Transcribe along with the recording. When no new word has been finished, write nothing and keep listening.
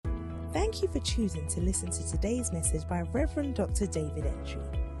Thank you for choosing to listen to today's message by Reverend Dr. David Entry.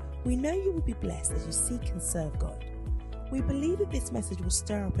 We know you will be blessed as you seek and serve God. We believe that this message will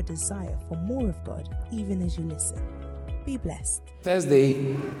stir up a desire for more of God even as you listen. Be blessed.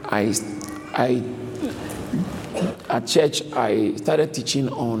 Thursday, at church, I started teaching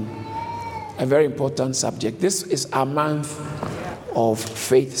on a very important subject. This is a month of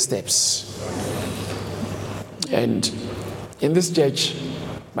faith steps. And in this church,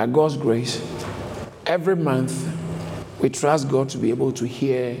 by God's grace, every month we trust God to be able to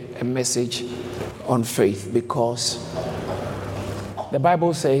hear a message on faith, because the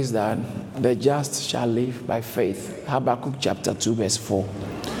Bible says that the just shall live by faith. Habakkuk chapter 2 verse 4.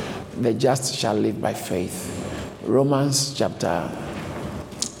 The just shall live by faith.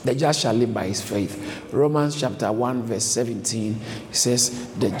 The just shall live by his faith. Romans chapter 1 verse 17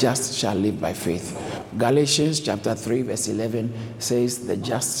 says, the just shall live by faith. Galatians chapter 3 verse 11 says, the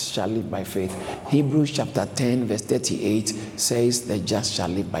just shall live by faith. Hebrews chapter 10 verse 38 says, the just shall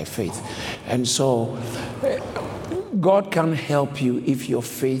live by faith. And so, God can help you if your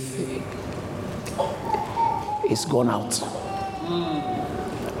faith is gone out.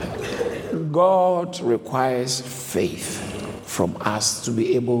 God requires faith from us to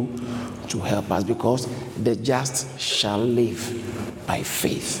be able to help us, because the just shall live by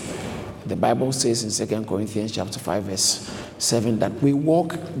faith. The Bible says in 2 Corinthians chapter 5 verse 7 that we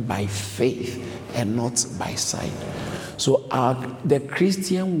walk by faith and not by sight. So the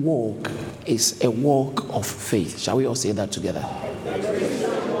Christian walk is a walk of faith. Shall we all say that together?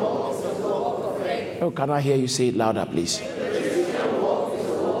 Oh, can I hear you say it louder, please?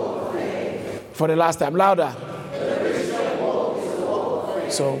 For the last time, louder.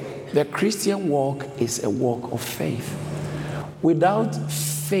 So the Christian walk is a walk of faith. Without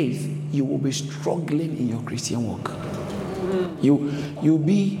faith, you will be struggling in your Christian walk. You'll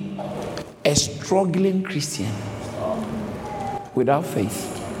be a struggling Christian without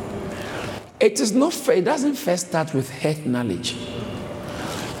faith. It is not faith. It doesn't first start with head knowledge.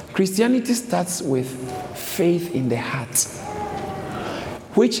 Christianity starts with faith in the heart,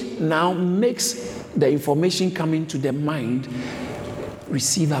 which now makes the information coming to the mind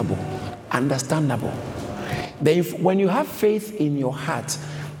receivable, understandable. When you have faith in your heart,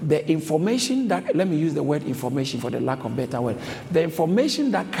 the information that, let me use the word information for the lack of better word, the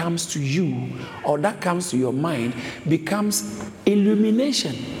information that comes to you or that comes to your mind becomes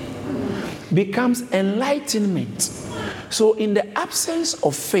illumination, becomes enlightenment. So in the absence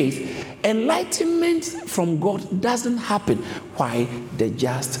of faith, enlightenment from God doesn't happen. Why? The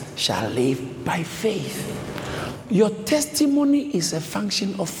just shall live by faith. Your testimony is a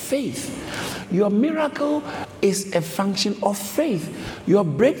function of faith. Your miracle is a function of faith. Your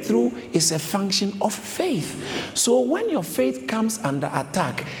breakthrough is a function of faith. So when your faith comes under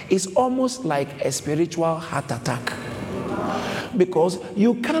attack, it's almost like a spiritual heart attack. Because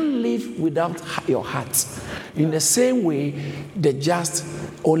you can't live without your heart. In the same way, the just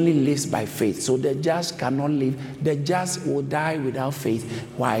only lives by faith. So the just cannot live. The just will die without faith.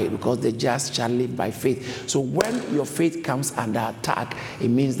 Why? Because the just shall live by faith. So when your faith comes under attack, it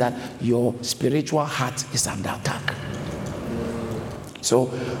means that your spiritual heart is under attack.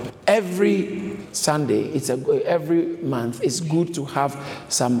 So every Sunday, every month, it's good to have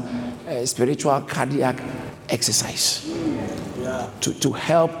some spiritual cardiac exercise to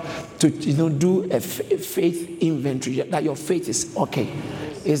help to do a faith inventory, that your faith is okay.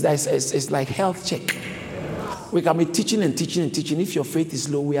 It's like health check. We can be teaching and teaching and teaching. If your faith is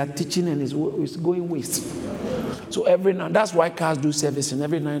low, we are teaching and it's going waste. So every now, that's why cars do servicing.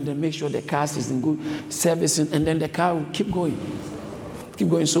 Every now and then, make sure the car is in good servicing, and then the car will keep going.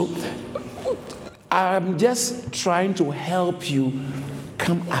 So I'm just trying to help you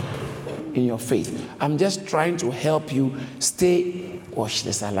come up in your faith. I'm just trying to help you stay. Watch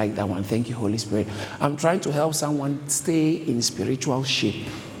this, I like that one. Thank you, Holy Spirit. I'm trying to help someone stay in spiritual shape.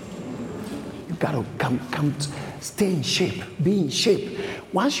 You gotta come, stay in shape, be in shape.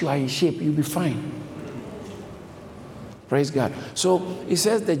 Once you are in shape, you'll be fine. Praise God. So it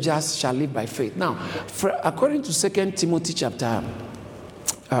says the just shall live by faith. Now, according to 2 Timothy chapter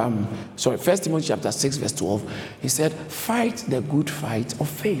 1 Timothy chapter 6 verse 12, he said, fight the good fight of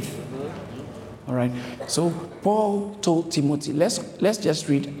faith. All right. So Paul told Timothy, let's just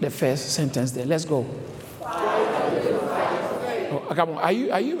read the first sentence there. Let's go. Oh, come on.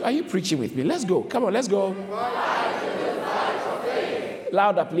 Are you preaching with me? Let's go. Come on, let's go.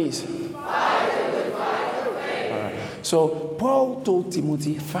 Louder, please. All right. So Paul told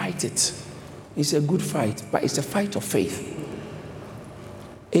Timothy, fight it. It's a good fight, but it's a fight of faith.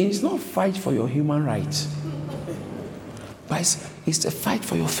 It's not a fight for your human rights, but it's a fight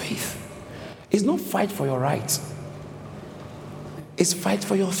for your faith. It's not fight for your rights. It's fight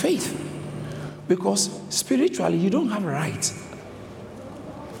for your faith. Because spiritually, you don't have rights.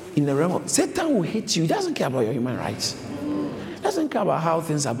 In the realm of Satan will hate you. He doesn't care about your human rights. He doesn't care about how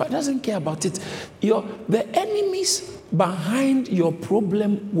things are, but he doesn't care about it. The enemies behind your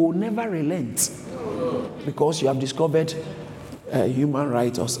problem will never relent because you have discovered human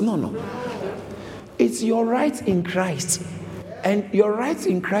rights. No. It's your rights in Christ. And your rights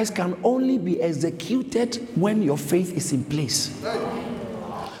in Christ can only be executed when your faith is in place.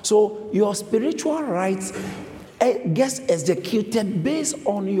 So your spiritual rights gets executed based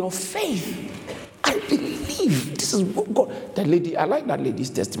on your faith. I believe this is what God. That lady, I like that lady's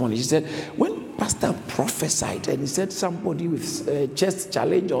testimony. She said, when Pastor prophesied and he said somebody with chest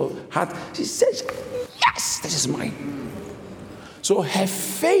challenge or heart, she said, yes, this is mine. So her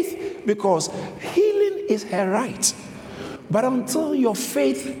faith, because healing is her right. But until your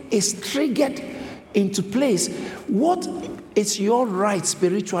faith is triggered into place, what is your right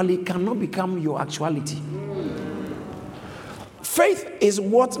spiritually cannot become your actuality. Faith is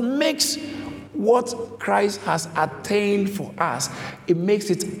what makes what Christ has attained for us. It makes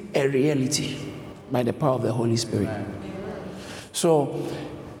it a reality by the power of the Holy Spirit. So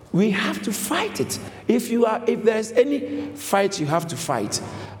we have to fight it. If there's any fight you have to fight,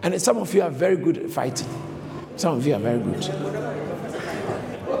 and some of you are very good at fighting. Some of you are very good.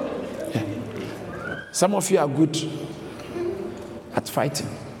 Yeah. Some of you are good at fighting.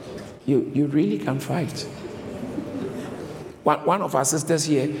 You really can fight. One of our sisters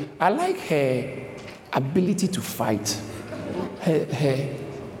here, I like her ability to fight.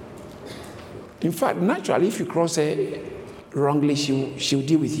 In fact, naturally, if you cross her wrongly, she'll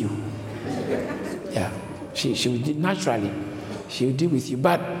deal with you. Yeah, she'll naturally, she'll deal with you.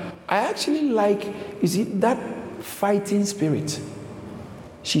 But I actually like, you see, that fighting spirit.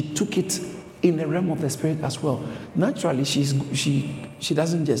 She took it in the realm of the spirit as well. Naturally, she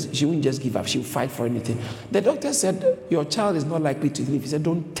won't just give up. She'll fight for anything. The doctor said, your child is not likely to live. He said,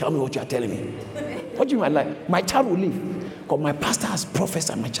 don't tell me what you are telling me. What do you mean? Like, my child will live. Because my pastor has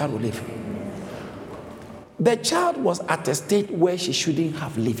prophesied my child will live. The child was at a state where she shouldn't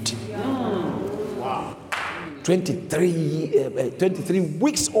have lived. Wow. 23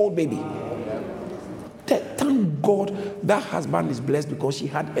 weeks old baby. Thank God that husband is blessed because she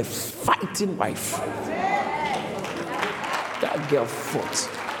had a fighting wife. That girl fought.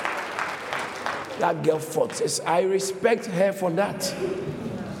 I respect her for that.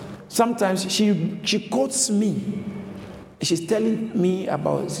 Sometimes she quotes me. She's telling me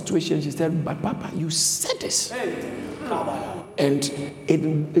about a situation. She said, but Papa, you said this. And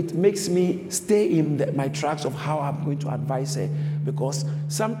it makes me stay in my tracks of how I'm going to advise her. Because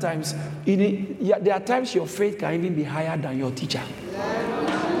sometimes, there are times your faith can even be higher than your teacher.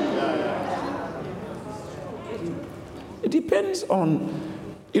 It depends on,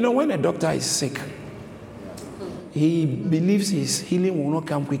 when a doctor is sick, he believes his healing will not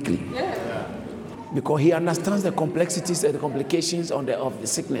come quickly. Because he understands the complexities and the complications of the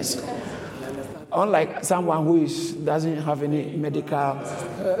sickness. Unlike someone who doesn't have any medical,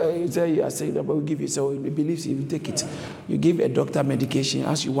 you say you are sick, but we give you, so he believes he will take it. You give a doctor medication,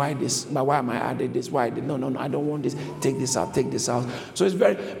 ask you why this, but why am I adding this? Why? No, I don't want this. Take this out. So it's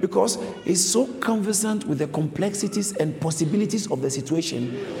because he's so conversant with the complexities and possibilities of the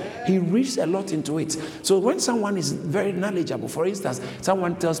situation, he reads a lot into it. So when someone is very knowledgeable, for instance,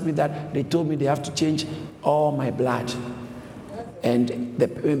 someone tells me that they told me they have to change all my blood. And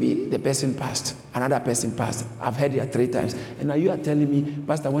maybe the person passed, another person passed. I've heard it 3 times. And now you are telling me,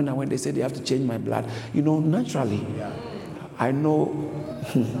 Pastor, when I went, they said they have to change my blood. Naturally, I know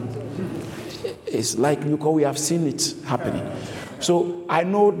it's like because we have seen it happening. So I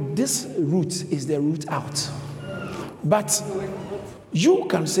know this route is the route out. But you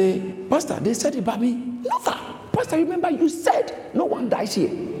can say, Pastor, they said it about me. Never. Pastor, remember you said no one dies here.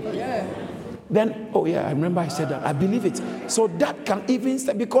 Yeah. Then, I remember I said that. I believe it. So that can even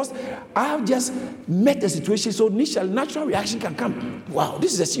say, because I have just met the situation, so initial natural reaction can come. Wow,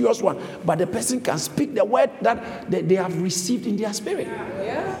 this is a serious one. But the person can speak the word that they have received in their spirit.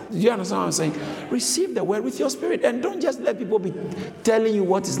 Yeah. Do you understand what I'm saying? Receive the word with your spirit. And don't just let people be telling you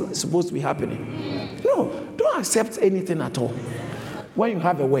what is supposed to be happening. No, don't accept anything at all. When you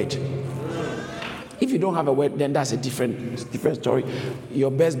have a word. If you don't have a word, then that's a different story.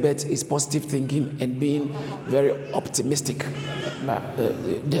 Your best bet is positive thinking and being very optimistic. But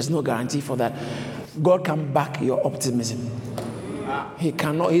there's no guarantee for that. God can back your optimism. He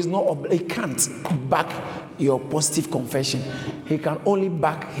can't back your positive confession. He can only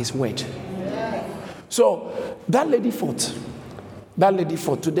back his word. So that lady fought. That lady,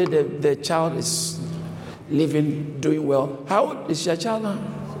 for today, the child is living, doing well. How old is your child now?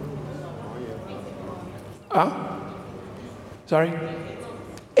 Sorry?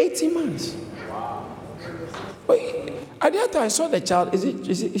 18 months. Wait, at the other time I saw the child,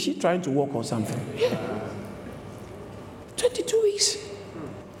 is she trying to walk or something? Yeah. 22 weeks.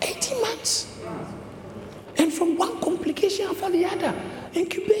 18 months. And from one complication after the other.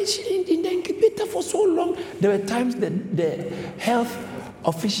 Incubation in the incubator for so long. There were times that the health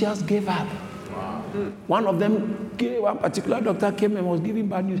officials gave up. One of them, one particular doctor came and was giving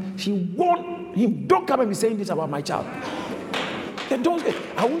bad news. She warned him, don't come and be saying this about my child.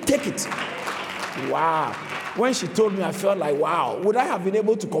 I won't take it. Wow. When she told me, I felt like, wow, would I have been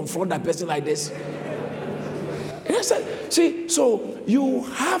able to confront that person like this? And I said, see, so you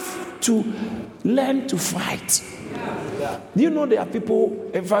have to learn to fight. Do you know there are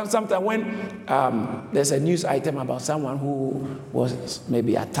people, in fact, sometimes when there's a news item about someone who was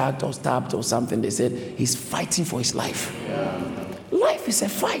maybe attacked or stabbed or something, they said he's fighting for his life. Life is a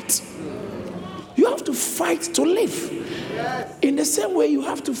fight. You have to fight to live. In the same way, you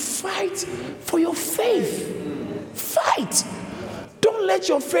have to fight for your faith. Fight. Don't let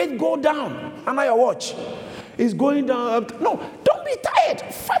your faith go down under your watch. It's going down. No, don't be tired.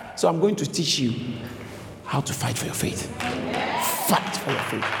 Fight. So I'm going to teach you how to fight for your faith. Fight for your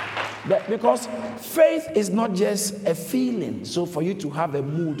faith. Because faith is not just a feeling. So for you to have a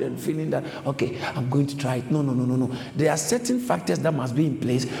mood and feeling that, okay, I'm going to try it. No. There are certain factors that must be in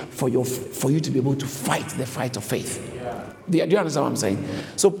place for you to be able to fight the fight of faith. Do you understand what I'm saying?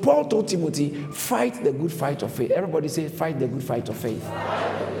 So Paul told Timothy, fight the good fight of faith. Everybody say, fight the good fight of faith.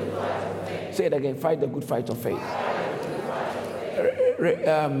 Say it again, fight the good fight of faith.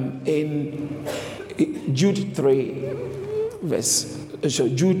 In Jude verse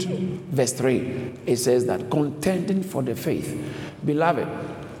 3, it says that contending for the faith. Beloved,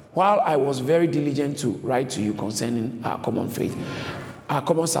 while I was very diligent to write to you concerning our common faith, our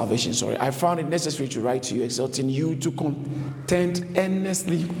common salvation, I found it necessary to write to you, exhorting you to contend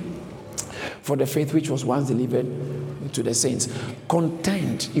earnestly for the faith which was once delivered to the saints.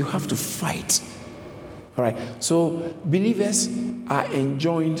 Contend, you have to fight. All right, so believers are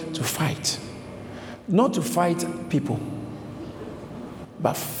enjoined to fight. Not to fight people,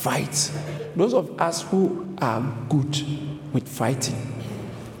 but fight. Those of us who are good with fighting,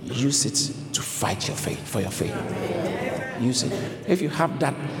 use it to fight your faith, for your faith. Use it. If you have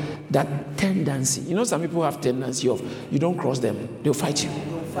that tendency, you know some people have tendency of, you don't cross them, they'll fight you.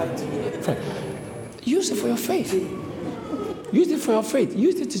 Fight. Use it for your faith. Use it for your faith.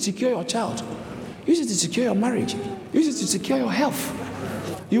 Use it to secure your child. Use it to secure your marriage. Use it to secure your health.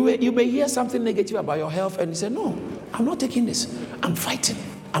 You may hear something negative about your health and you say, no, I'm not taking this. I'm fighting.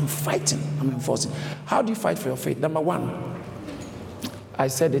 I'm enforcing. How do you fight for your faith? Number one, I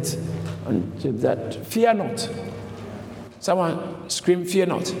said it, that fear not. Someone scream, fear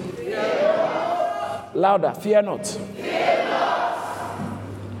not. Fear not. Louder, fear not. Fear not.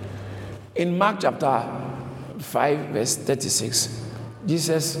 In Mark chapter 5, verse 36,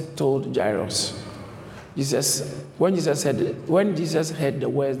 Jesus told Jairus, when Jesus heard the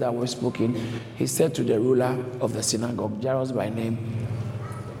words that were spoken, he said to the ruler of the synagogue, Jairus by name,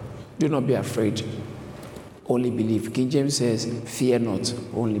 do not be afraid, only believe. King James says, fear not,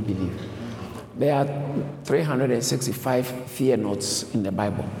 only believe. There are 365 fear nots in the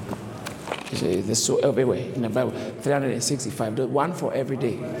Bible. There's so everywhere in the Bible. 365, one for every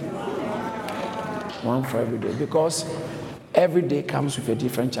day. One for every day. Because every day comes with a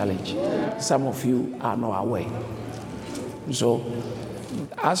different challenge. Some of you are not aware. So,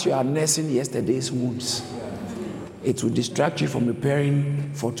 as you are nursing yesterday's wounds, it will distract you from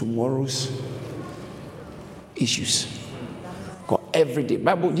preparing for tomorrow's issues. Because every day,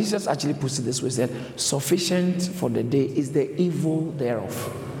 Bible, Jesus actually puts it this way, he said, sufficient for the day is the evil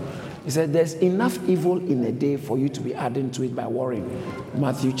thereof. He said, there's enough evil in a day for you to be adding to it by worrying.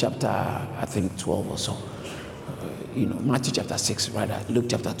 Matthew chapter, I think, 12 or so. Matthew chapter 6, rather, Luke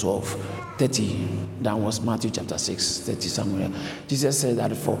chapter 12, 30, downwards, Matthew chapter 6, 30, somewhere. Jesus said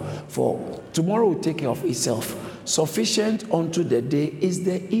that for tomorrow will take care of itself. Sufficient unto the day is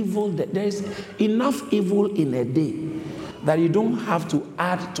the evil. There is enough evil in a day that you don't have to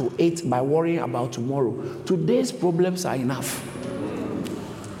add to it by worrying about tomorrow. Today's problems are enough.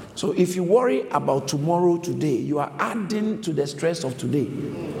 So if you worry about tomorrow today, you are adding to the stress of today.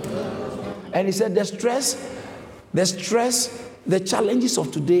 And he said the stress, the challenges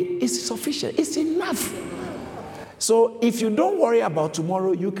of today is sufficient. It's enough. So if you don't worry about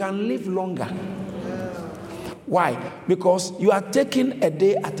tomorrow, you can live longer. Why? Because you are taking a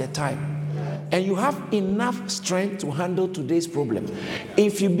day at a time. and you have enough strength to handle today's problem.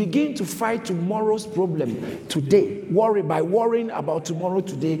 If you begin to fight tomorrow's problem today, by worrying about tomorrow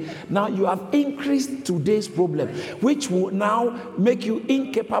today, now you have increased today's problem, which will now make you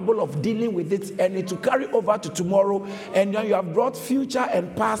incapable of dealing with it, and it will carry over to tomorrow, and then you have brought future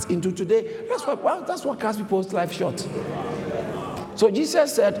and past into today. That's what cuts people's life short. So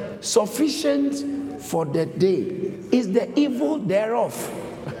Jesus said, sufficient for the day is the evil thereof.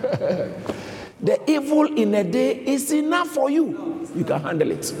 The evil in a day is enough for you. You can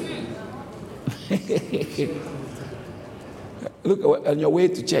handle it. Look, on your way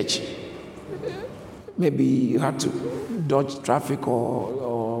to church, maybe you have to dodge traffic,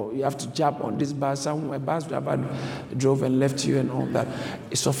 or you have to jump on this bus. A bus driver drove and left you and all that.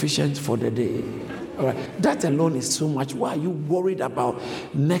 It's sufficient for the day. All right. That alone is so much. Why are you worried about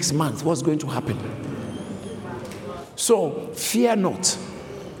next month? What's going to happen? So, fear not.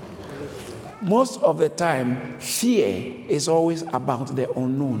 Most of the time, fear is always about the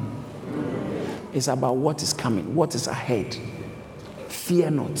unknown. It's about what is coming, what is ahead.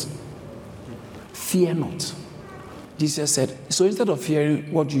 Fear not. Fear not. Jesus said, so instead of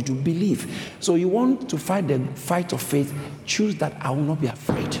fearing, what you do, believe. So you want to fight the fight of faith, choose that I will not be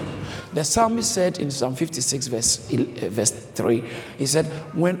afraid. The psalmist said in Psalm 56, verse 3, he said,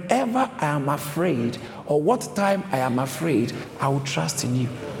 whenever I am afraid, or what time I am afraid, I will trust in you.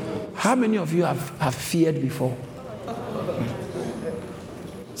 How many of you have feared before?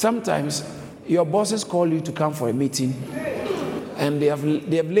 Sometimes your bosses call you to come for a meeting, and they have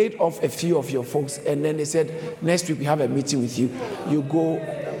laid off a few of your folks, and then they said, next week we have a meeting with you. You go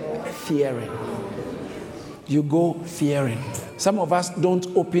fearing. You go fearing. Some of us don't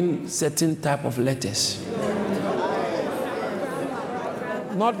open certain type of letters.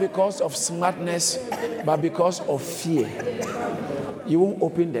 Not because of smartness, but because of fear. You won't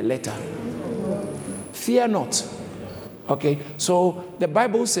open the letter. Fear not. Okay, so the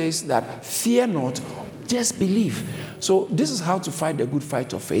Bible says that fear not, just believe. So this is how to fight the good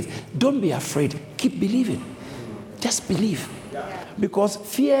fight of faith. Don't be afraid. Keep believing. Just believe. Because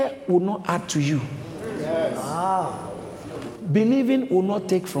fear will not add to you. Believing will not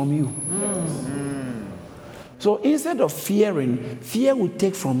take from you. So instead of fearing, fear will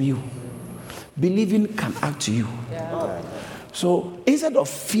take from you. Believing can add to you. So instead of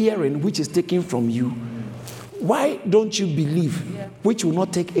fearing, which is taken from you, why don't you believe, which will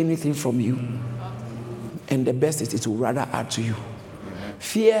not take anything from you? And the best is it will rather add to you.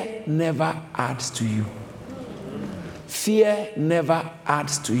 Fear never adds to you. Fear never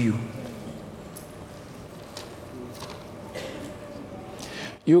adds to you.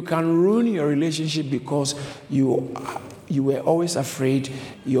 You can ruin your relationship because you were always afraid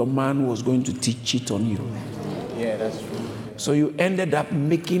your man was going to cheat on you. Yeah, that's true. So you ended up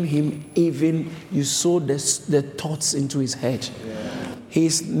making him even, you sowed the thoughts into his head. Yeah.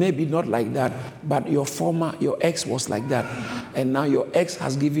 He's maybe not like that, but your ex was like that. And now your ex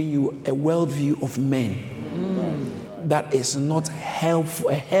has given you a worldview of men that is not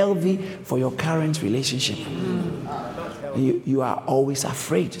healthy for your current relationship. You are always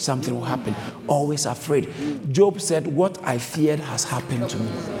afraid something will happen. Always afraid. Job said, what I feared has happened to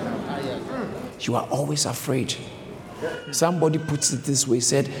me. You are always afraid. Somebody puts it this way,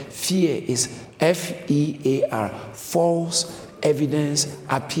 said, fear is F-E-A-R, false evidence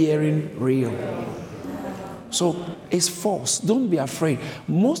appearing real. So it's false. Don't be afraid.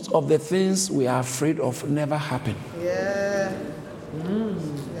 Most of the things we are afraid of never happen. Yeah.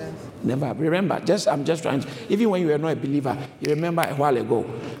 Never. Remember, I'm just trying to, even when you were not a believer, you remember a while ago,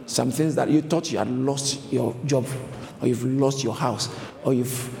 some things that you thought you had lost your job, or you've lost your house, or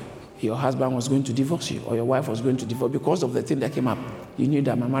your husband was going to divorce you, or your wife was going to divorce because of the thing that came up. You knew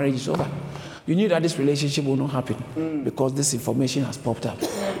that my marriage is over. You knew that this relationship will not happen because this information has popped up.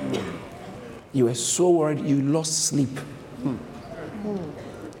 You were so worried, you lost sleep.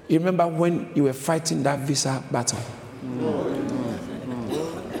 You remember when you were fighting that visa battle?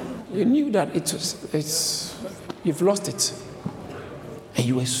 You knew that you've lost it. And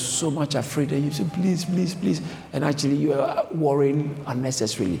you were so much afraid, and you said, please, please, please. And actually, you were worrying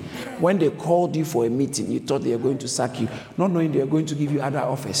unnecessarily. When they called you for a meeting, you thought they were going to sack you, not knowing they were going to give you other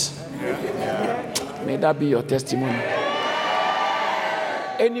offers. May that be your testimony.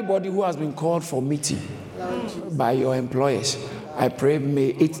 Anybody who has been called for meeting by your employers, I pray may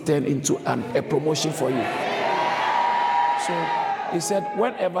it turn into a promotion for you. So he said,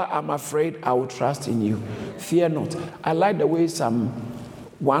 whenever I'm afraid, I will trust in you. Fear not. I like the way Psalm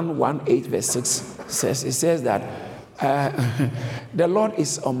 118 verse 6 says. It says that the Lord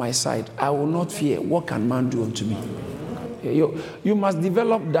is on my side. I will not fear. What can man do unto me? You must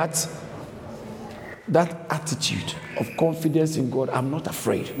develop that that attitude of confidence in God, I'm not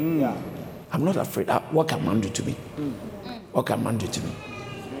afraid. Yeah. I'm not afraid. What can man do to me? What can man do to me?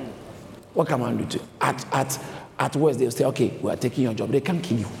 What can man do to me? At worst, they'll say, okay, we are taking your job. They can't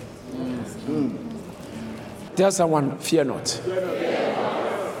kill you. Tell someone, fear not.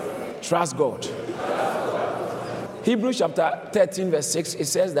 Trust God. Hebrews chapter 13, verse 6, it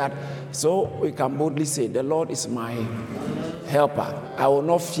says that, so we can boldly say, the Lord is my helper. I will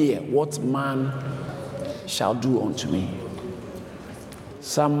not fear what man shall do unto me.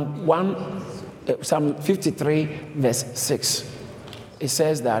 Psalm 53, verse 6, it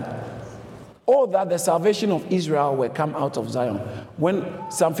says that, oh, that the salvation of Israel will come out of Zion. When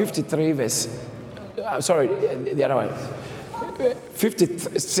Psalm 53, the other one,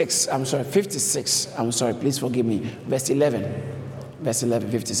 56, please forgive me, verse 11,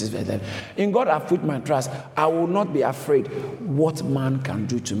 56, verse 11. In God I put my trust. I will not be afraid what man can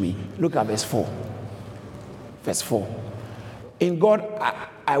do to me. Look at verse 4. Verse 4. In God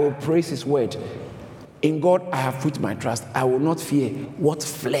I will praise his word. In God I have put my trust. I will not fear what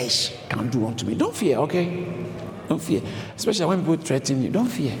flesh can do unto me. Don't fear, okay? Don't fear. Especially when people threaten you. Don't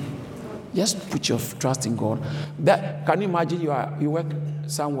fear. Just put your trust in God. Can you imagine you work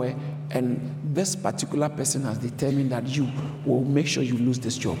somewhere and this particular person has determined that you will make sure you lose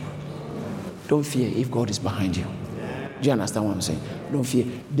this job. Don't fear if God is behind you. Do you understand what I'm saying? Don't fear.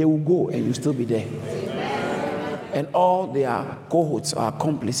 They will go and you'll still be there. And all their cohorts or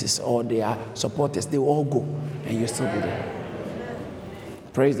accomplices or their supporters, they will all go and you'll still be there.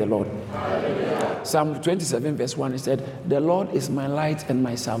 Praise the Lord. Psalm 27 verse 1, it said, the Lord is my light and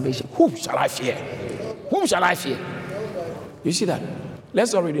my salvation. Whom shall I fear? Whom shall I fear? You see that?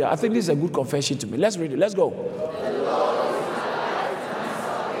 Let's all read it. I think this is a good confession to me. Let's read it. Let's go. The Lord is my light and my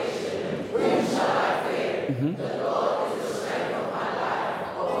salvation. Whom shall I fear? The Lord is the strength of my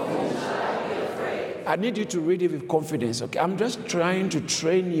life. Of whom shall I be afraid? I need you to read it with confidence, okay? I'm just trying to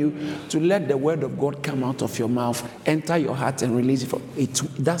train you to let the word of God come out of your mouth, enter your heart, and release it from it.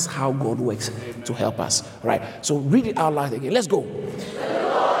 That's how God works to help us, right? So read it out loud again. Let's go. The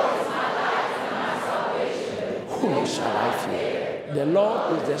Lord is my light and my salvation. Whom shall I fear? The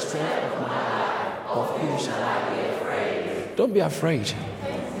Lord is the strength of my life. Of whom shall I be afraid? Don't be afraid.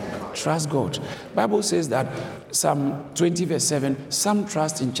 Trust God. Bible says that Psalm 20 verse 7, some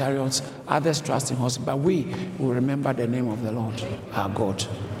trust in chariots, others trust in horses, but we will remember the name of the Lord, our God.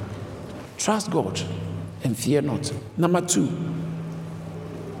 Trust God and fear not. Number 2,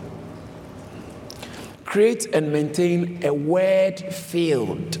 create and maintain a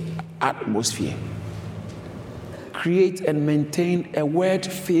word-filled atmosphere. Create and maintain a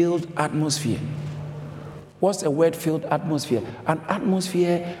word-filled atmosphere. What's a word-filled atmosphere? An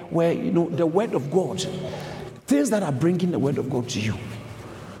atmosphere where, the word of God, things that are bringing the word of God to you.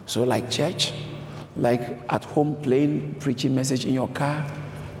 So like church, like at home playing, preaching message in your car,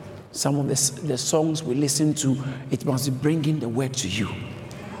 some of the songs we listen to, it must be bringing the word to you.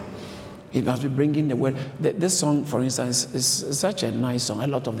 It must be bringing the word. This song, for instance, is such a nice song. A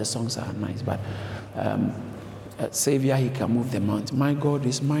lot of the songs are nice, but Savior, he can move the mountain. My God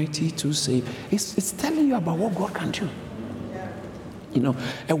is mighty to save. It's telling you about what God can do.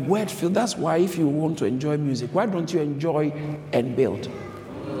 A word filled. That's why if you want to enjoy music, why don't you enjoy and build?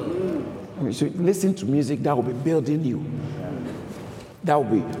 So listen to music that will be building you. That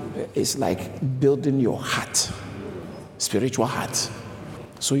will be, it's like building your heart, spiritual heart.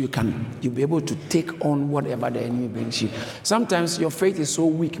 So you'll be able to take on whatever the enemy brings you. Sometimes your faith is so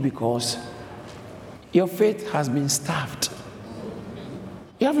weak because your faith has been starved.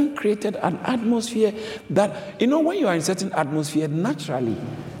 You haven't created an atmosphere that, when you are in a certain atmosphere, naturally,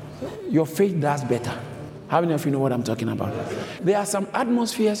 your faith does better. How many of you know what I'm talking about? There are some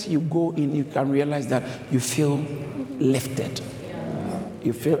atmospheres you go in, you can realize that you feel lifted.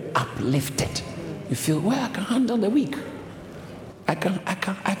 You feel uplifted. You feel, I can handle the week. I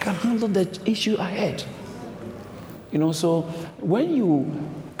can handle the issue ahead. So when you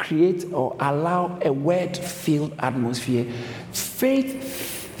create or allow a word-filled atmosphere, faith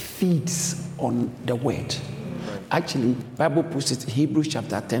feeds on the word. Actually, Bible puts it in Hebrews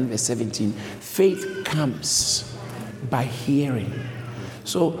chapter 10, verse 17. Faith comes by hearing.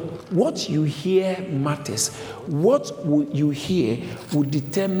 So what you hear matters. What you hear will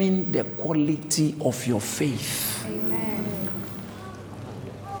determine the quality of your faith.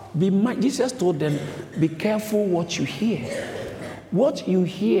 Amen. Jesus told them, be careful what you hear. What you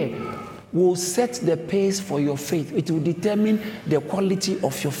hear will set the pace for your faith. It will determine the quality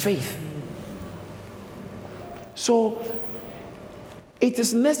of your faith. So, it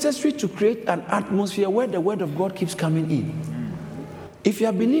is necessary to create an atmosphere where the word of God keeps coming in. If you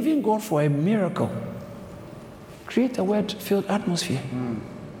are believing God for a miracle, Create a word-filled atmosphere.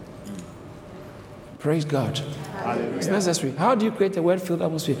 Praise God. Hallelujah. It's necessary. How do you create a word-filled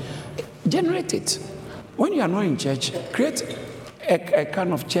atmosphere? Generate it. When you are not in church, create a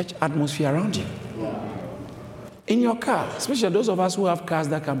kind of church atmosphere around you. In your car, especially those of us who have cars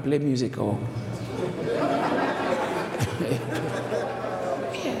that can play music or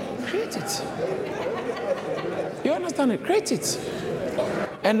create it. You understand it? Create it.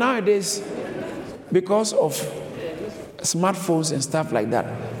 And nowadays, because of smartphones and stuff like that,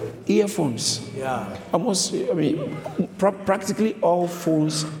 earphones. Yeah. Almost, practically all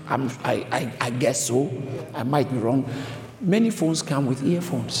phones, I guess so, I might be wrong, many phones come with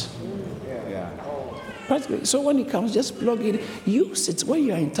earphones. Practically. So when it comes, just plug it, use it when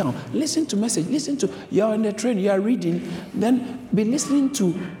you are in town. Listen to message, you are on the train, you are reading, then be listening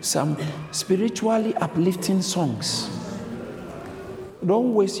to some spiritually uplifting songs.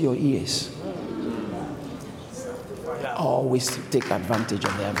 Don't waste your ears. Always take advantage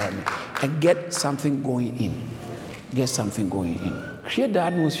of the environment and get something going in. Get something going in. Create the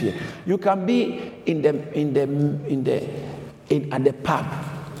atmosphere. You can be at the pub.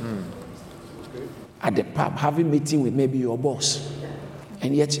 At the pub, having meeting with maybe your boss,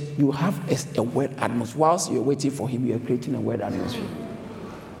 and yet you have a word atmosphere. Whilst you're waiting for him, you're creating a word atmosphere.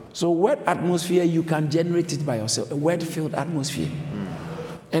 So word atmosphere, you can generate it by yourself. A word-filled atmosphere.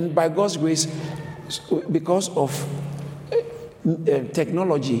 And by God's grace, because of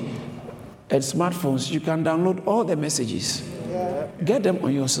technology and smartphones, you can download all the messages. Get them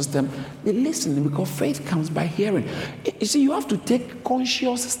on your system. Be listening, because faith comes by hearing. You see, you have to take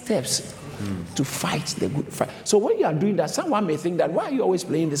conscious steps to fight the good fight. So when you are doing that, someone may think that, why are you always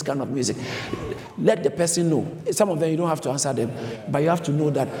playing this kind of music? Let the person know. Some of them you don't have to answer them, but you have to know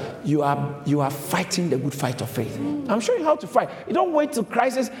that you are fighting the good fight of faith. I'm showing you how to fight. You don't wait till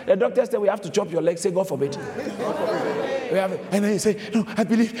crisis. The doctor said we have to chop your leg. Say, God forbid. And then you say, no, I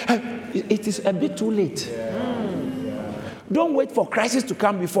believe. It is a bit too late. Don't wait for crisis to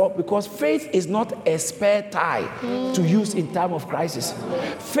come because faith is not a spare tire to use in time of crisis.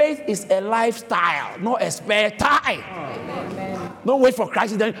 Faith is a lifestyle, not a spare tire. Don't wait for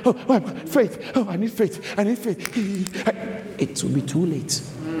crisis. Then, faith. I need faith. It will be too late.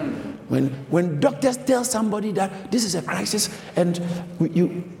 When doctors tell somebody that this is a crisis and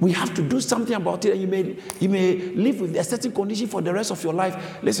we have to do something about it, and you may live with a certain condition for the rest of your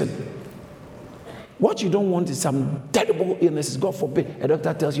life. Listen. What you don't want is some terrible illnesses. God forbid. A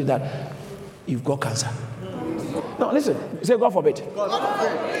doctor tells you that you've got cancer. No, listen. Say, God forbid. God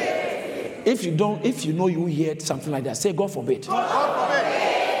forbid. If you know you heard something like that, say, God forbid. God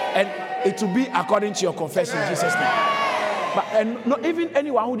forbid. And it will be according to your confession in Jesus' name. But not even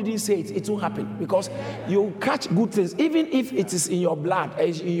anyone who didn't say it won't happen, because you catch good things, even if it is in your blood,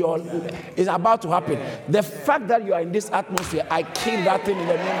 it's about to happen. The fact that you are in this atmosphere, I kill that thing in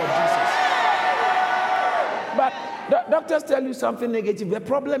the name of Jesus. But doctors tell you something negative. The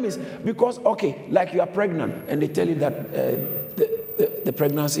problem is because, like you are pregnant, and they tell you that the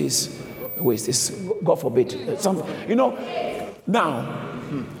pregnancy is waste. It's, God forbid. Something. Now,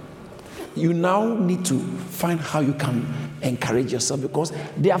 you now need to find how you can encourage yourself, because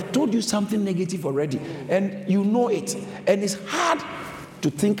they have told you something negative already, and you know it, and it's hard to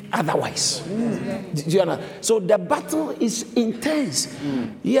think otherwise. Do you understand? So the battle is intense.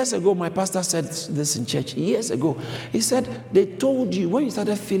 Years ago, my pastor said this in church. Years ago, he said, they told you, when you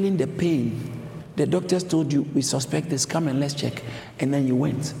started feeling the pain, the doctors told you, we suspect this, come and let's check. And then you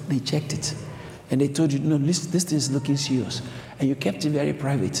went, they checked it. And they told you, no, this thing is looking serious. And you kept it very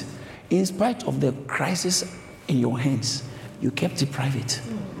private. In spite of the crisis in your hands, you kept it private.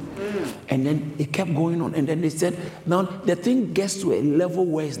 And then it kept going on. And then they said, now the thing gets to a level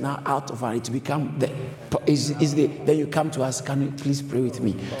where it's now out of hand. It's become then you come to us, can you please pray with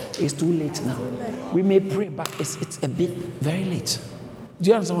me? It's too late now. We may pray, but it's a bit very late. Do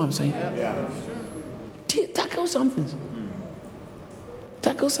you understand what I'm saying? Yeah. Tackle something.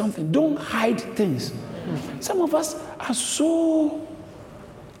 Tackle something. Don't hide things. Some of us are so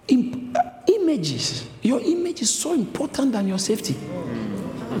images. Your image is so important than your safety.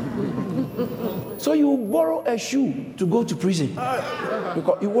 So you borrow a shoe to go to prison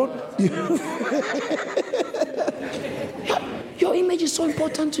because you want. Your image is so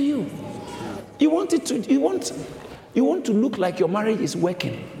important to you. You want to look like your marriage is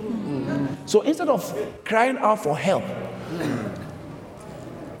working. So instead of crying out for help,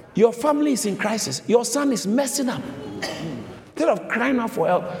 your family is in crisis. Your son is messing up. Instead of crying out for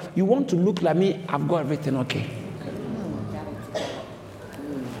help, you want to look like me. I've got everything okay.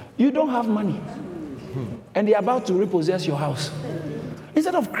 You don't have money, and they're about to repossess your house.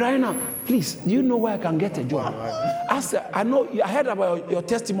 Instead of crying out, please, do you know where I can get a job? Ask, I know, I heard about your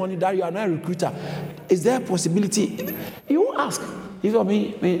testimony that you are not a recruiter. Is there a possibility? You won't ask. You told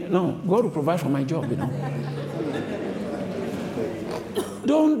me, no, God will provide for my job,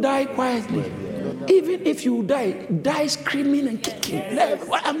 Don't die quietly. Even if you die screaming and kicking.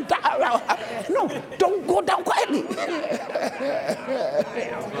 I'm tired. No, don't go down quietly.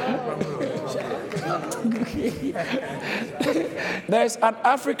 There's an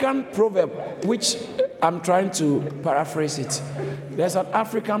African proverb which I'm trying to paraphrase it. There's an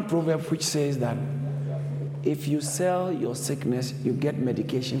African proverb which says that if you sell your sickness, you get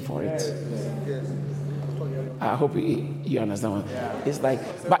medication for it. I hope you understand what it's like.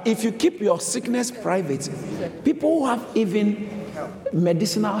 But if you keep your sickness private, people who have even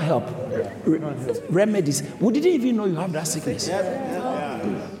medicinal help, remedies, we didn't even know you have that sickness.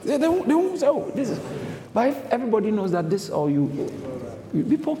 They won't say, oh, this is. But if everybody knows that this or you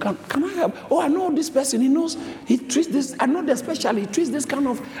people can I help? Oh, I know this person. He knows. He treats this. I know the specialist. He treats this kind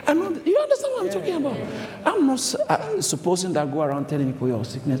of. I know. You understand what I'm talking about? I'm not supposing that go around telling people your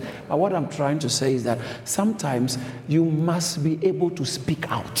sickness. But what I'm trying to say is that sometimes you must be able to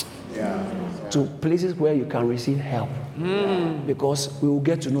speak out to places where you can receive help, because we will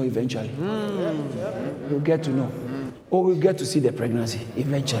get to know eventually. We'll get to know, or we'll get to see the pregnancy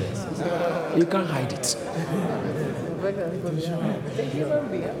eventually. You can't hide it.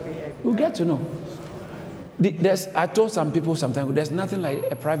 We'll get to know. I told some people sometimes, there's nothing like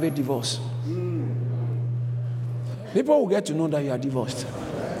a private divorce. People will get to know that you are divorced.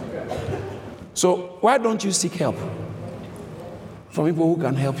 So why don't you seek help from people who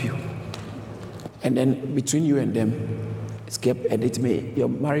can help you? And then between you and them, it's kept, and your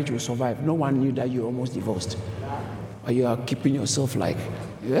marriage will survive. No one knew that you're almost divorced. Or you are keeping yourself like,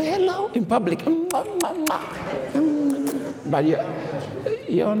 hello, in public. But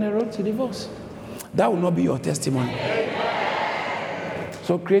you're on the road to divorce. That will not be your testimony.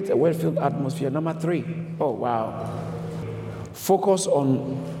 So create a well-filled atmosphere. Number 3. Oh, wow. Focus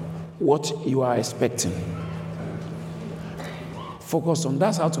on what you are expecting. Focus on,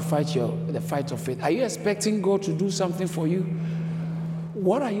 that's how to fight the fight of faith. Are you expecting God to do something for you?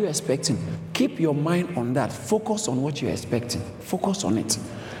 What are you expecting? Keep your mind on that. Focus on what you're expecting. Focus on it.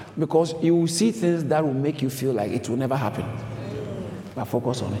 Because you will see things that will make you feel like it will never happen. But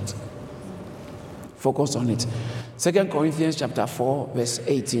focus on it. Focus on it. 2 Corinthians chapter 4, verse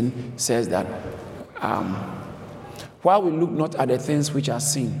 18 says that while we look not at the things which are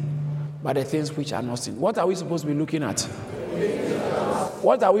seen, but the things which are not seen. What are we supposed to be looking at?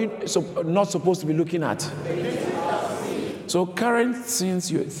 What are we not supposed to be looking at? So current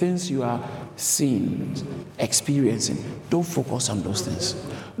things you are seeing, experiencing, don't focus on those things.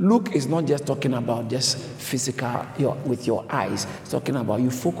 Look is not just talking about just physical with your eyes. It's talking about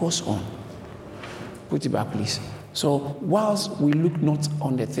you focus on. Put it back, please. So whilst we look not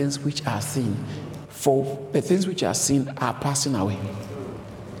on the things which are seen, for the things which are seen are passing away.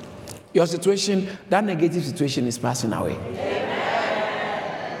 Your situation, that negative situation is passing away.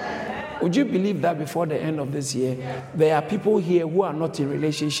 Would you believe that before the end of this year, there are people here who are not in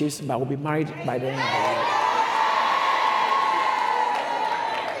relationships but will be married by the end of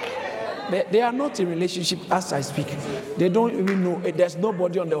the year? They are not in relationship as I speak. They don't even know. There's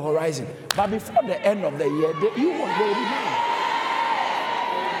nobody on the horizon. But before the end of the year, you will be married.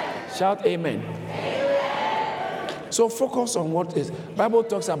 Shout amen. So focus on what is. Bible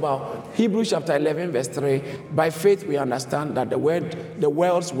talks about Hebrews chapter 11 verse 3. By faith we understand that the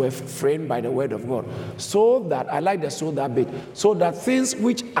worlds were framed by the word of God. So that, I like the so that bit, so that things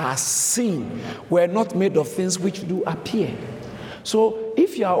which are seen were not made of things which do appear. So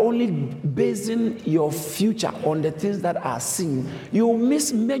if you are only basing your future on the things that are seen, you will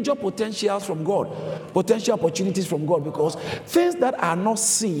miss major potentials from God, potential opportunities from God, because things that are not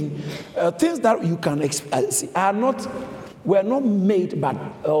seen, things that you can see were not made but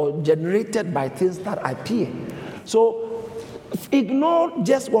generated by things that appear. So ignore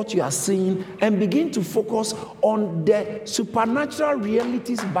just what you are seeing and begin to focus on the supernatural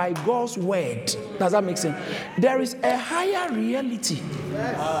realities by God's word. Does that make sense? There is a higher reality.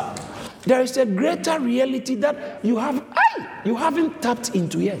 There is a greater reality that you haven't tapped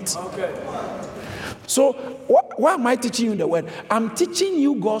into yet. Okay. So why am I teaching you the word? I'm teaching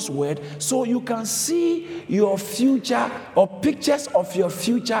you God's word so you can see your future or pictures of your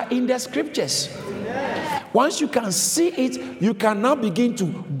future in the scriptures. Once you can see it, you can now begin to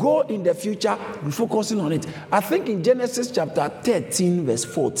go in the future focusing on it. I think in Genesis chapter 13 verse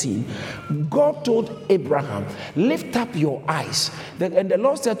 14, God told Abraham, lift up your eyes. And the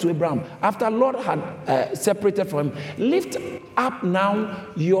Lord said to Abraham, after the Lord had separated from him, lift up now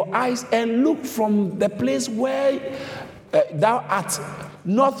your eyes and look from the place where thou art,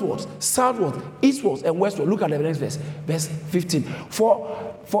 northwards, southwards, eastwards, and westwards. Look at the next verse, verse 15.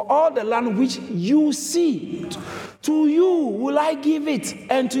 For all the land which you see, to you will I give it,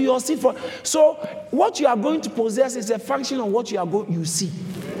 and to your seed. So what you are going to possess is a function of what you see.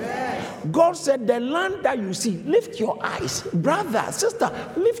 God said, the land that you see, lift your eyes. Brother, sister,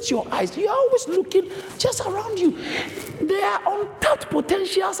 lift your eyes. You are always looking just around you. There are untapped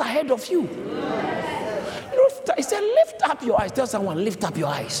potentials ahead of you. He said, lift up your eyes. Tell someone, lift up your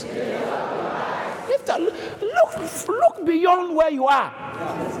eyes. Lift up. Look beyond where you are.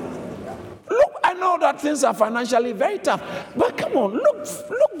 Look, I know that things are financially very tough, but come on, look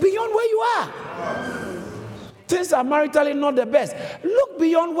beyond where you are. Things are maritally not the best. Look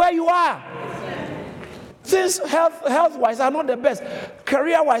beyond where you are. Things health-wise are not the best.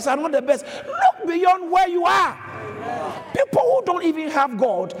 Career-wise are not the best. Look beyond where you are. People who don't even have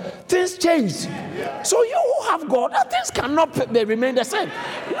God, things change. So you who have God, things cannot remain the same.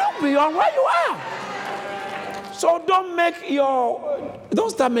 Look beyond where you are. So don't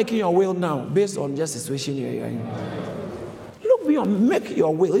start making your will now based on just the situation you're in. Look beyond, make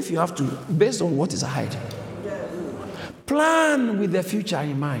your will if you have to, based on what is ahead. Plan with the future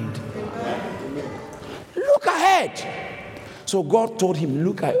in mind. Look ahead. So God told him,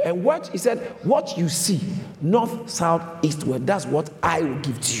 look at, and what he said, what you see, north, south, east, west, that's what I will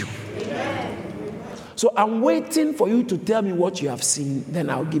give to you. So I'm waiting for you to tell me what you have seen, then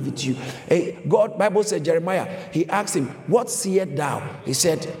I'll give it to you. Hey, God, Bible said, Jeremiah, he asked him, what seest thou? He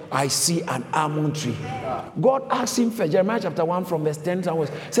said, I see an almond tree. God asked him for Jeremiah chapter 1 from verse 10 onwards,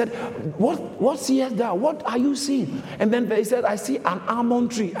 said, what seest thou? What are you seeing? And then he said, I see an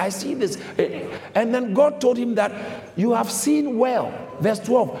almond tree. I see this. And then God told him that you have seen well. Verse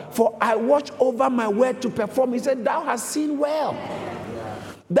 12, for I watch over my word to perform. He said, thou hast seen well.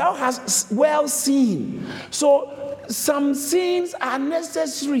 Thou hast well seen. So some scenes are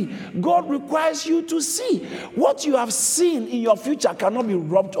necessary. God requires you to see. What you have seen in your future cannot be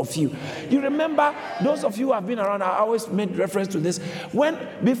robbed of you. You remember, those of you who have been around, I always made reference to this.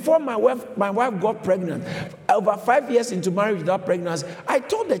 Before my wife got pregnant, over 5 years into marriage without pregnancy, I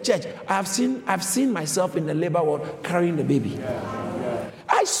told the church, I've seen myself in the labor ward carrying the baby.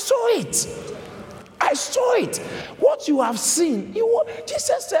 I saw it. I saw it. What you have seen.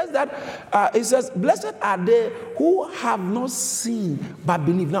 Jesus says that, he says, blessed are they who have not seen but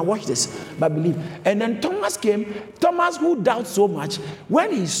believe. Now watch this, but believe. And then Thomas came, Thomas who doubts so much,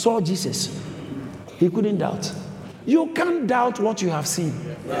 when he saw Jesus, he couldn't doubt. You can't doubt what you have seen.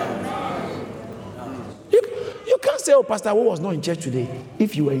 You can't say, oh, Pastor, who was not in church today,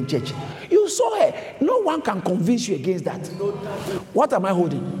 if you were in church. You saw her. No one can convince you against that. What am I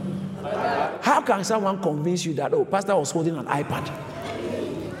holding? How can someone convince you that, oh, Pastor was holding an iPad?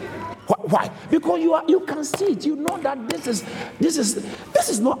 Why? Because you can see it. You know that this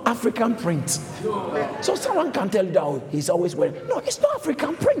is not African print. So someone can tell you that, oh, he's always wearing. No, it's not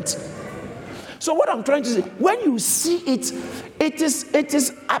African print. So what I'm trying to say, when you see it, it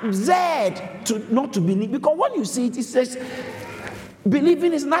is absurd to not to believe. Because when you see it, it says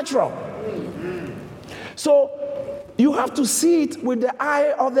believing is natural. So you have to see it with the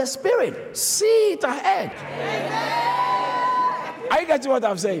eye of the Spirit. See it ahead. Amen. Are you getting what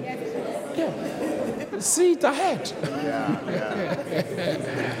I'm saying? Yeah. See it ahead.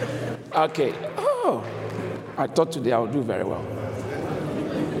 Okay. Oh, I thought today I would do very well.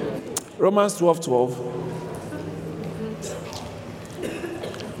 Romans 12:12.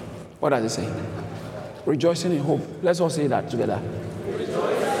 What does it say? Rejoicing in hope. Let's all say that together.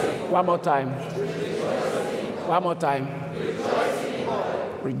 One more time. One more time.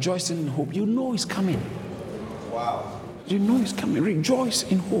 Rejoicing in hope. You know it's coming. Wow. You know it's coming. Rejoice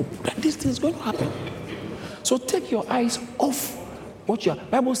in hope that this thing is going to happen. So take your eyes off what you are.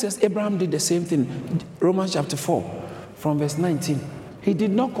 Bible says Abraham did the same thing. Romans chapter 4 from verse 19. He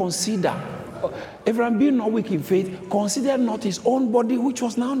did not consider. Abraham being not weak in faith, considered not his own body which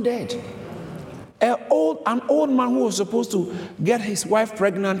was now dead. An old man who was supposed to get his wife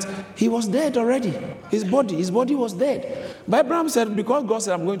pregnant, he was dead already. His body was dead. But Abraham said, because God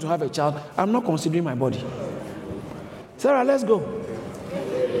said I'm going to have a child, I'm not considering my body. Sarah, let's go.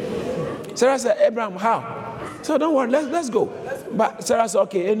 Sarah said, Abraham, how? So don't worry, let's go. But Sarah said,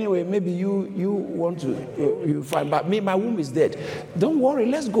 okay, anyway, maybe you want to, you find, but me, my womb is dead. Don't worry,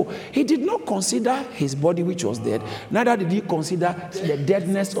 let's go. He did not consider his body which was dead, neither did he consider the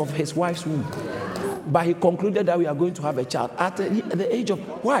deadness of his wife's womb. But he concluded that we are going to have a child at the age of,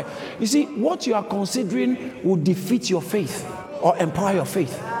 why? You see, what you are considering will defeat your faith or empower your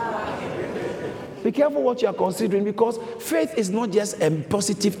faith. Be careful what you are considering, because faith is not just a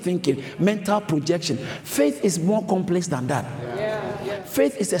positive thinking, mental projection. Faith is more complex than that.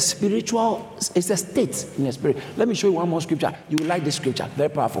 Faith is a spiritual, it's a state in the spirit. Let me show you one more scripture. You will like this scripture, very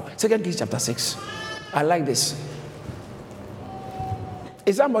powerful. 2 Kings chapter 6. I like this.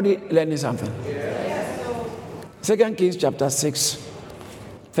 Is somebody learning something? 2 Kings chapter 6.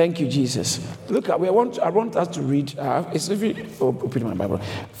 Thank you, Jesus. Look, I want us to read. Open my Bible.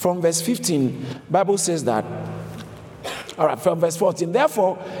 From verse 15, Bible says that. All right, from verse 14.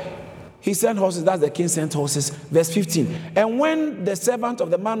 Therefore, he sent horses. That's the king sent horses. Verse 15. And when the servant of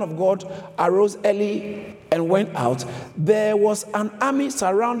the man of God arose early and went out, there was an army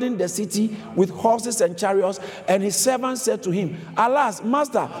surrounding the city with horses and chariots. And his servant said to him, "Alas,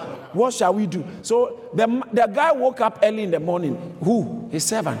 master, what shall we do?" So the guy woke up early in the morning. Who? His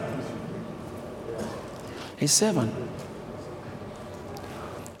servant. His servant.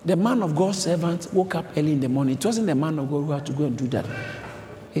 The man of God's servant woke up early in the morning. It wasn't the man of God who had to go and do that.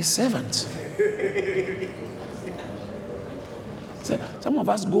 His servant. So some of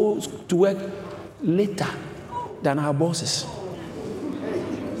us go to work later than our bosses.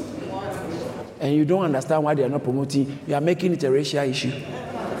 And you don't understand why they are not promoting. You are making it a racial issue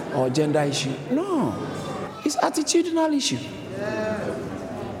or gender issue. No. It's attitudinal issue.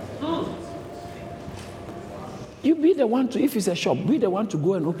 You be the one to, if it's a shop, be the one to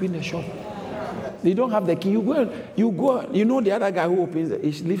go and open the shop. They don't have the key. You go, you know the other guy who opens it,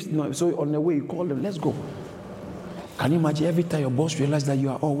 he lives, so on the way you call them, let's go. Can you imagine every time your boss realizes that you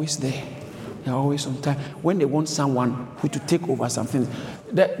are always there? You're always on time. When they want someone who to take over something,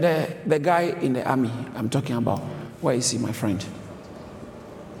 the guy in the army I'm talking about, where is he, my friend?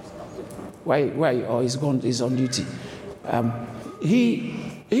 Why? Oh, he's gone. He's on duty.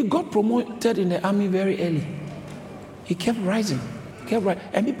 He got promoted in the army very early. He kept rising.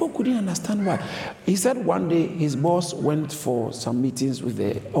 And people couldn't understand why. He said one day his boss went for some meetings with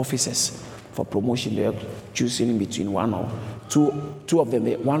the officers for promotion. They were choosing between one or two of them.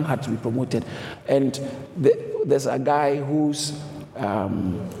 One had to be promoted. And there's a guy whose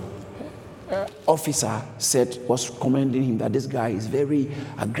officer was commending him that this guy is very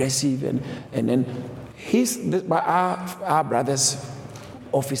aggressive. And then our brother's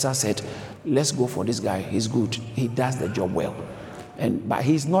officer said, let's go for this guy. He's good. He does the job well. But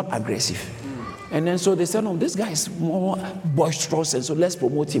he's not aggressive. And then so they said, no, this guy is more boisterous, and so let's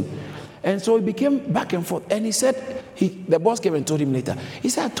promote him. And so it became back and forth. And he said, the boss came and told him later. He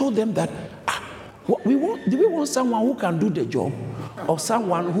said, I told them that, do we want someone who can do the job or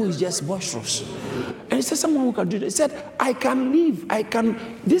someone who is just boisterous? And he said, someone who can do it. He said, I can leave.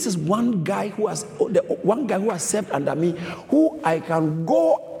 This is one guy who has served under me, who I can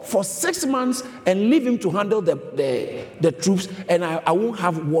go for 6 months and leave him to handle the troops, and I won't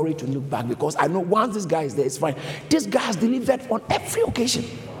have worry to look back, because I know once this guy is there, it's fine. This guy has delivered on every occasion.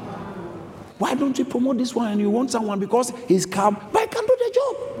 Why don't you promote this one? And you want someone because he's calm, but he can do the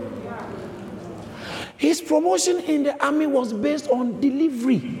job. His promotion in the army was based on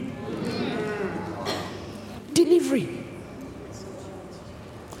delivery. Delivery.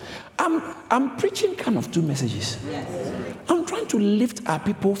 I'm preaching kind of two messages. I'm trying to lift our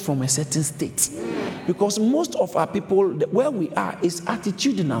people from a certain state, because most of our people, where we are, is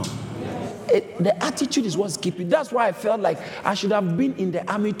attitudinal. The attitude is what's keeping. That's why I felt like I should have been in the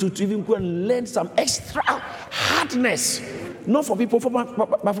army to even go and learn some extra hardness, not for people,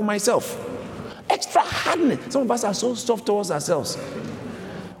 but for myself. Extra hardness. Some of us are so soft towards ourselves.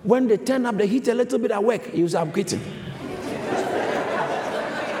 When they turn up, they hit a little bit at work, you say, I'm quitting.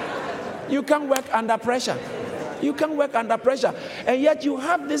 You can't work under pressure. You can't work under pressure. And yet you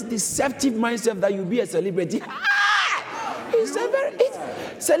have this deceptive mindset that you'll be a celebrity.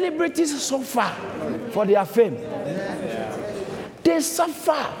 Celebrities suffer for their fame. They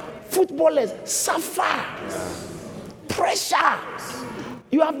suffer. Footballers suffer. Pressure.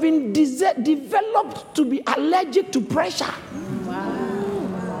 You have been developed to be allergic to pressure.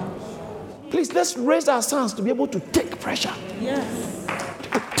 Please, let's raise our sons to be able to take pressure. Yes.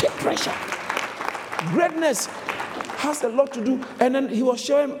 Take pressure. Greatness has a lot to do. And then he was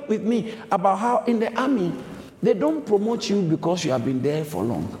sharing with me about how in the army, they don't promote you because you have been there for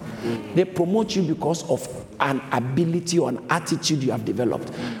long. They promote you because of an ability or an attitude you have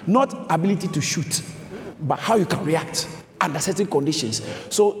developed. Not ability to shoot, but how you can react under certain conditions.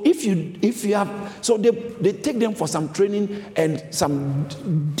 So if you have, so they take them for some training and some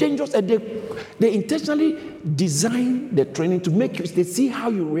dangerous, and they intentionally design the training to make you, they see how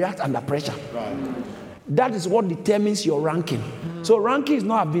you react under pressure. Right. That is what determines your ranking. So ranking is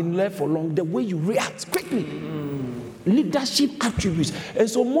not been left for long, the way you react quickly. Leadership attributes. And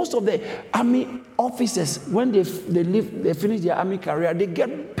so most of the army officers, when they finish their army career, they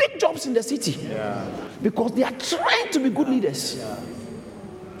get big jobs in the city. Yeah. Because they are trying to be good leaders. Yeah.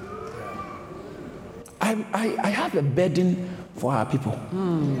 I have a burden for our people.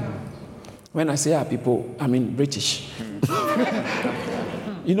 When I say our people, I mean British.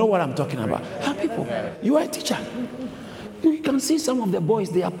 You know what I'm talking about. Our people. You are a teacher. You can see some of the boys,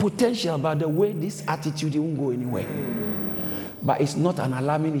 they are potential, but the way this attitude, they won't go anywhere. But it's not an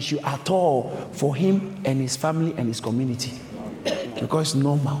alarming issue at all for him and his family and his community. Because it's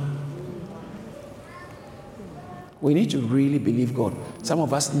normal. We need to really believe God. Some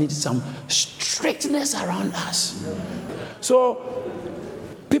of us need some straightness around us. So,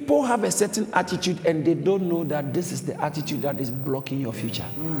 people have a certain attitude and they don't know that this is the attitude that is blocking your future.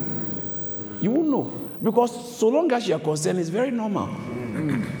 You won't know. Because so long as you are concerned, it's very normal.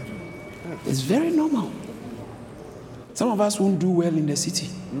 It's very normal. Some of us won't do well in the city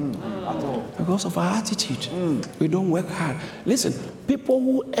because of our attitude. We don't work hard. Listen, people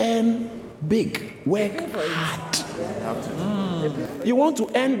who earn big work hard. You want to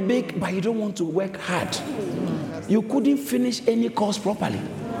earn big, but you don't want to work hard. You couldn't finish any course properly.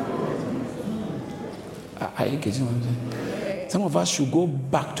 Are you getting what I'm saying? Some of us should go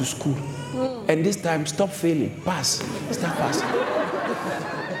back to school. And this time, stop failing. Pass. Start passing.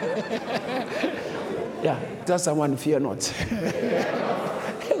 Yeah, tell someone, fear not.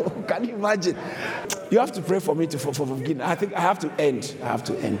 Can you imagine? You have to pray for me to forgive. I think I have to end.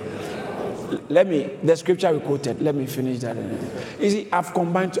 The scripture we quoted, let me finish that. You see, I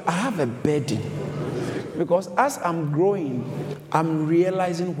have a burden. Because as I'm growing, I'm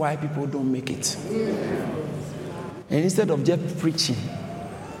realizing why people don't make it. And instead of just preaching,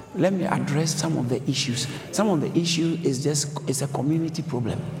 let me address some of the issues. Some of the issue is a community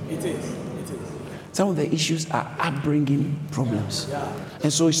problem. It is. Some of the issues are upbringing problems. Yeah.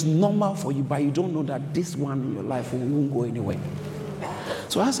 And so it's normal for you, but you don't know that this one in your life won't go anywhere.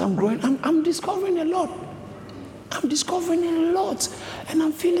 So as I'm growing, I'm discovering a lot. And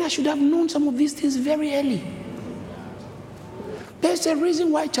I'm feeling I should have known some of these things very early. There's a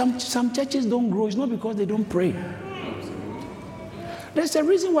reason why some churches don't grow. It's not because they don't pray. There's a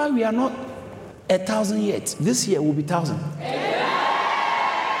reason why we are not 1,000 yet. This year will be 1,000.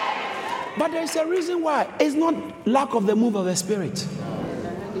 But there's a reason why. It's not lack of the move of the Spirit.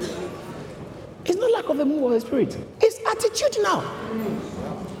 It's not lack of the move of the Spirit. It's attitude now.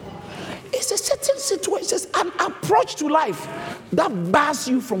 It's a certain situation, it's an approach to life that bars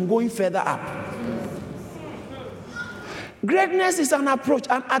you from going further up. Greatness is an approach,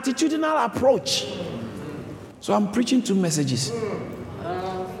 an attitudinal approach. So I'm preaching two messages.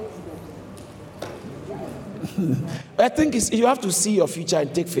 I think you have to see your future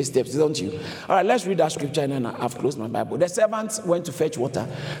and take first steps, don't you? All right, let's read that scripture and then I've closed my Bible. The servants went to fetch water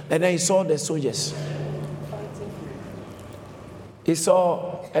and then he saw the soldiers. He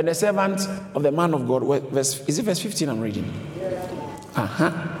saw, and the servant of the man of God, is it verse 15 I'm reading?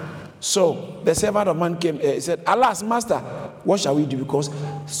 So the servant of man came, he said, "Alas, master, what shall we do?" Because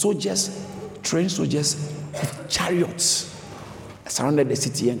trained soldiers with chariots surrounded the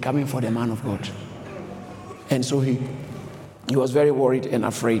city and coming for the man of God. And so he was very worried and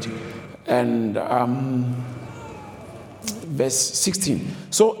afraid. And verse 16.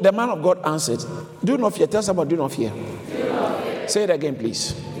 So the man of God answered, "Do not fear." Tell somebody, do not fear. Do not fear. Say it again,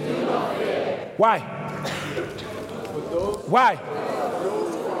 please. Do not fear. Why? Why?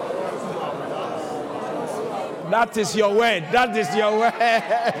 That is your word. That is your word.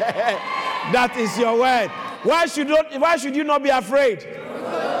 That is your word. Why should you not be afraid?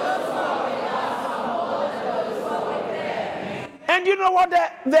 And you know what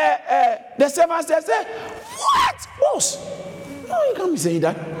the servant said? "What? Boss? No, you can't be saying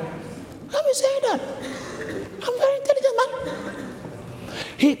that. Can't be saying that. I'm very intelligent man."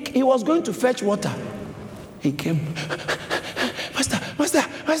 He was going to fetch water. He came. Master,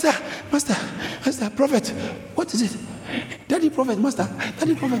 prophet, what is it? Daddy prophet, master.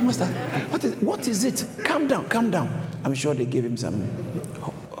 What is it? Calm down. I'm sure they gave him some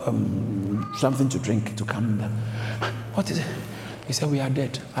something to drink to calm him down. What is it? He said, "We are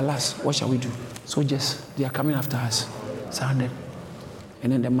dead. Alas, what shall we do? Soldiers, they are coming after us." Surrounded.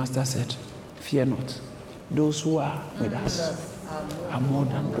 And then the master said, "Fear not. Those who are with us are more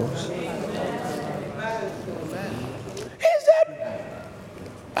than those." He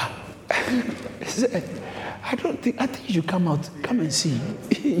He said, I think you should come out. Come and see.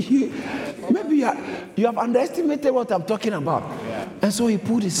 Maybe you have underestimated what I'm talking about. And so he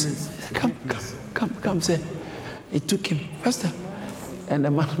put his, come, say. He took him, Pastor. And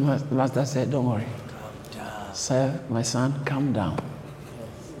the master said, don't worry. Sir, my son, calm down.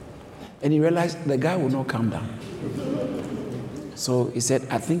 And he realized the guy would not calm down. So he said,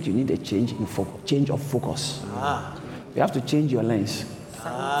 I think you need a change of focus. You have to change your lens.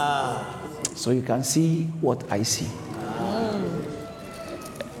 So you can see what I see.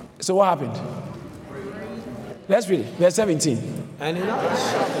 So what happened? Let's read it. Verse 17. And he prayed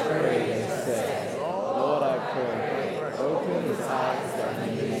and said, Lord, I pray, open his eyes that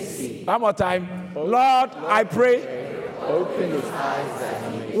he may see. One more time. Lord, I pray. Open his eyes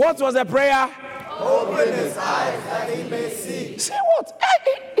that he may see. What was the prayer? Open his eyes that he may see. See what?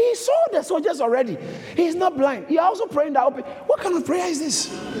 He saw the soldiers already. He's not blind. He also praying that open. What kind of prayer is this?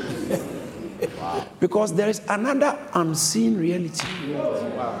 Because there is another unseen reality.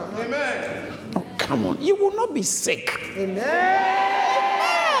 Amen. Oh, come on. You will not be sick. Amen.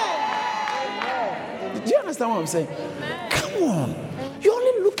 Do you understand what I'm saying? Come on. You're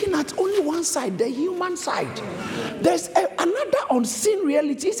only looking at only one side, the human side. There's another unseen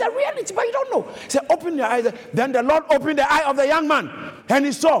reality. It's a reality, but you don't know. He said, open your eyes. Then the Lord opened the eye of the young man, and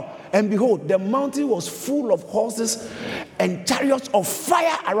he saw. And behold, the mountain was full of horses and chariots of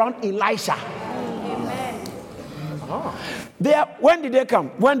fire around Elisha. Amen. When did they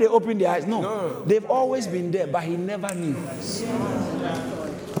come? When they opened their eyes? No. They've always been there, but he never knew.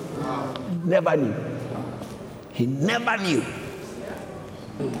 Never knew. He never knew.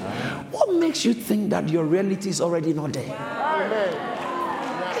 What makes you think that your reality is already not there?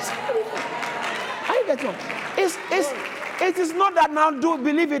 It is not that now do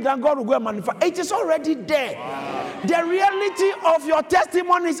believe it and God will go and manifest. It is already there. The reality of your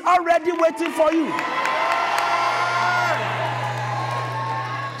testimony is already waiting for you.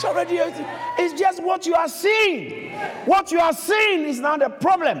 It's already waiting. It's just what you are seeing. What you are seeing is now the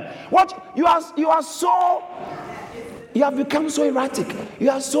problem. What you are so. You have become so erratic. You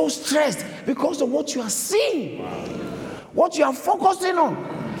are so stressed because of what you are seeing, what you are focusing on,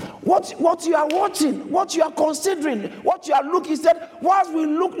 what you are watching, what you are considering, what you are looking. He said, whilst we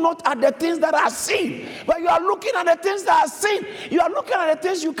look not at the things that are seen, but you are looking at the things that are seen. You are looking at the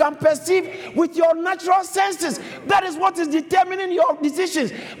things you can perceive with your natural senses. That is what is determining your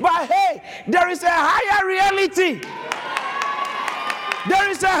decisions. But hey, there is a higher reality. There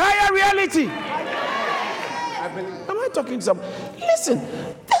is a higher reality. Am I talking to someone? Listen,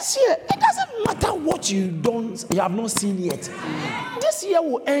 this year, it doesn't matter what you have not seen yet. This year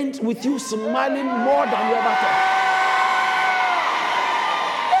will end with you smiling more than you ever thought.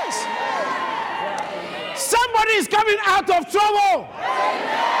 Yes. Somebody is coming out of trouble.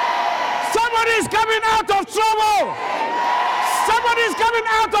 Somebody is coming out of trouble. Somebody is coming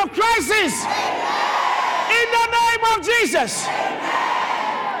out of crisis. In the name of Jesus.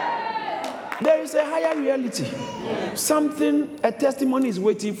 There is a higher reality. A testimony is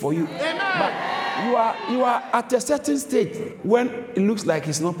waiting for you. But you are at a certain stage when it looks like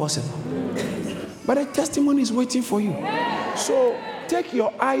it's not possible. But a testimony is waiting for you. So take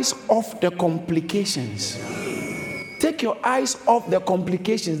your eyes off the complications. Take your eyes off the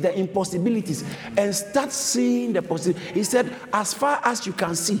complications, the impossibilities, and start seeing the possibility. He said, as far as you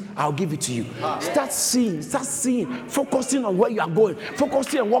can see, I'll give it to you. Start seeing, focusing on where you are going,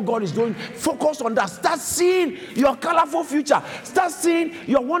 focusing on what God is doing. Focus on that. Start seeing your colorful future. Start seeing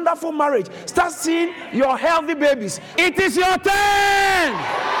your wonderful marriage. Start seeing your healthy babies. It is your turn.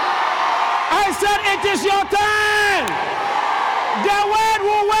 I said, it is your turn. The word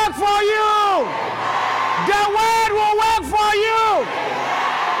will work for you. The word will work for you.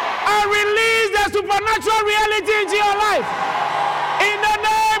 I release the supernatural reality into your life. In the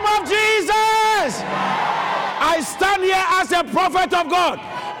name of Jesus. I stand here as a prophet of God.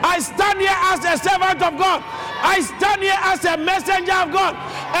 I stand here as a servant of God. I stand here as a messenger of God.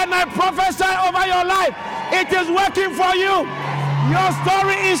 And I prophesy over your life. It is working for you. Your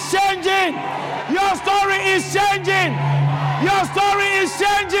story is changing. Your story is changing. Your story is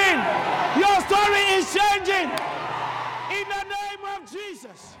changing. Your story is changing. In the name of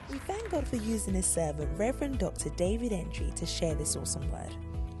Jesus. We thank God for using his servant, Reverend Dr. David Entry, to share this awesome word.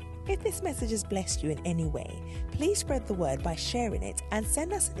 If this message has blessed you in any way, please spread the word by sharing it and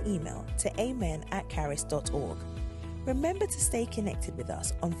send us an email to amen@charis.org. Remember to stay connected with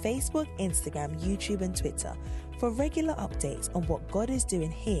us on Facebook, Instagram, YouTube, and Twitter for regular updates on what God is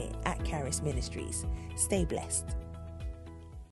doing here at Charis Ministries. Stay blessed.